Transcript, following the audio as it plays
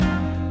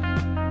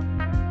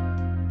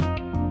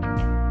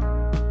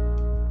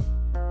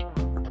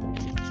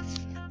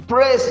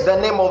Praise the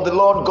name of the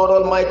Lord God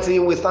Almighty.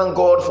 We thank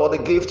God for the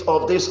gift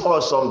of this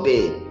awesome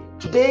day.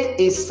 Today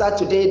is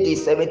Saturday, the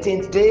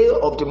 17th day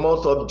of the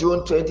month of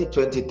June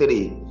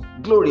 2023.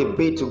 Glory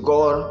be to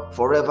God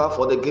forever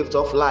for the gift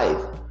of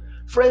life.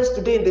 Friends,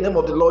 today in the name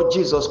of the Lord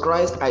Jesus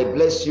Christ, I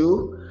bless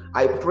you.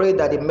 I pray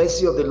that the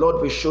mercy of the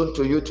Lord be shown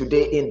to you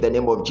today in the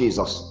name of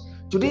Jesus.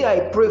 Today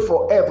I pray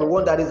for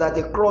everyone that is at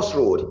a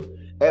crossroad,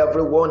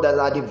 everyone that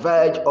is at the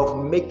verge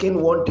of making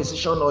one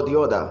decision or the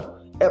other,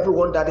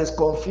 everyone that is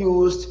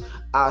confused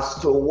as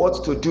to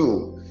what to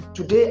do.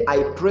 Today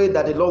I pray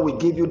that the Lord will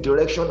give you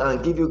direction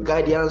and give you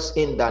guidance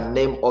in the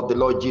name of the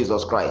Lord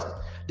Jesus Christ.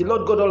 The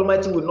Lord God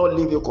Almighty will not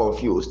leave you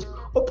confused.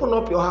 Open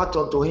up your heart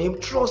unto Him,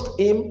 trust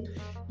Him,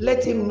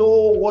 let Him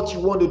know what you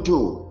want to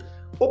do.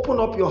 Open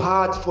up your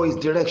heart for His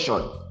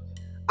direction.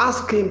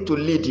 Ask Him to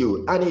lead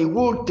you, and He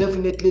will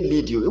definitely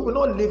lead you. He will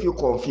not leave you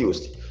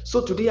confused.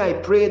 So today I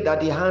pray that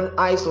the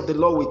eyes of the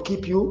Lord will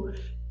keep you.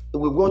 He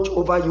will watch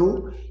over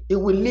you. He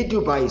will lead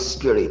you by His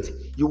Spirit.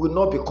 You will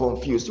not be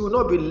confused. You will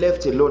not be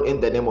left alone in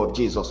the name of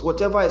Jesus.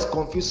 Whatever is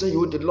confusing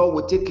you, the Lord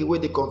will take away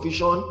the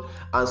confusion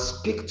and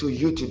speak to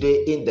you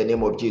today in the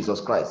name of Jesus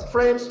Christ.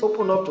 Friends,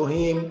 open up to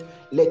Him.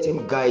 Let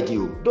Him guide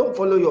you. Don't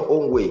follow your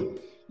own way.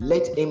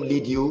 Let Him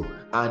lead you,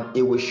 and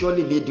He will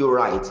surely lead you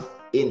right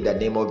in the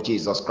name of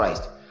Jesus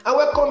Christ. I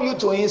welcome you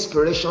to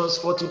Inspirations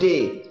for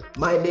today.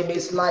 My name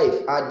is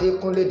Life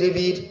Adekunle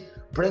David,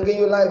 bringing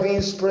you live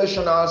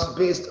inspirationals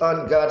based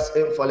on God's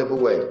infallible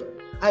word.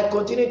 I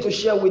continue to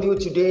share with you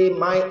today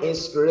my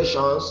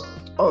inspirations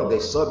on the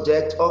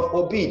subject of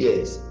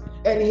obedience.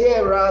 And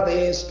here are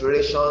the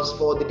inspirations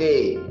for the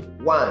day.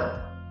 1.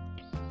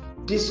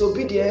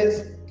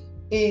 Disobedience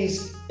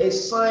is a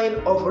sign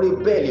of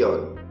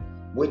rebellion,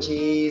 which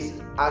is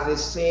as a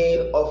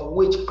sin of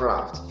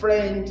witchcraft.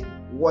 Friend,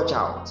 watch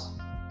out.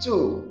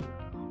 2.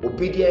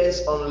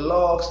 Obedience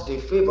unlocks the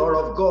favor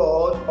of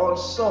God on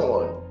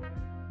someone.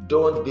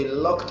 Don't be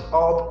locked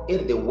up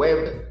in the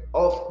web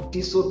of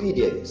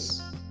disobedience.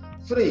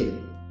 3.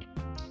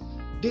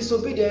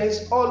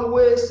 Disobedience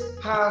always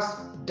has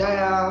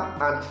dire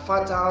and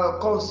fatal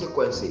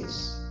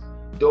consequences.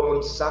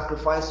 Don't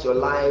sacrifice your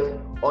life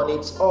on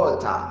its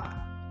altar.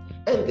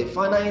 And the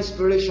final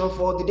inspiration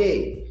for the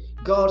day: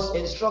 God's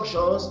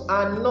instructions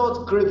are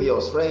not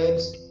grievous,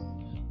 friends.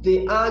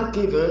 They are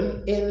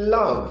given in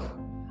love,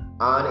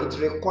 and it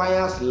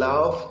requires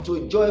love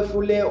to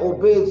joyfully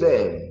obey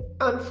them.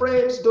 And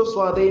friends, those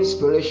were the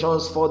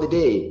inspirations for the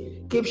day.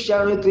 Keep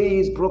sharing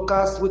these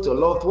broadcasts with your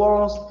loved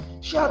ones.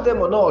 Share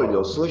them on all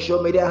your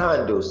social media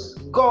handles.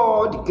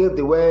 God gave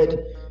the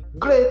word.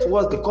 Great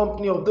was the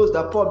company of those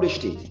that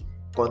published it.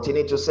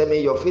 Continue to send me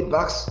your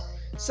feedbacks.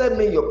 Send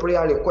me your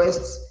prayer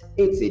requests.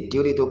 It's a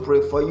duty to pray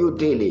for you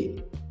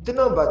daily. The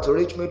number to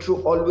reach me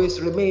through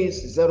always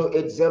remains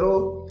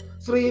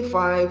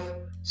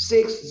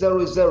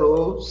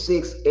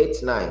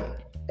 080-35-600-689.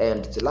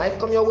 And till I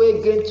come your way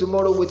again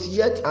tomorrow with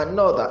yet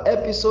another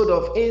episode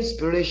of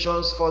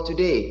Inspirations for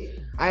today,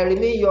 I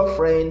remain your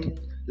friend,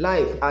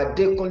 Life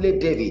Adekunle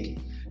David.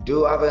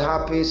 Do have a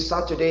happy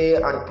Saturday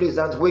and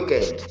pleasant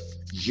weekend.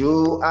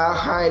 You are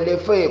highly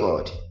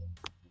favored.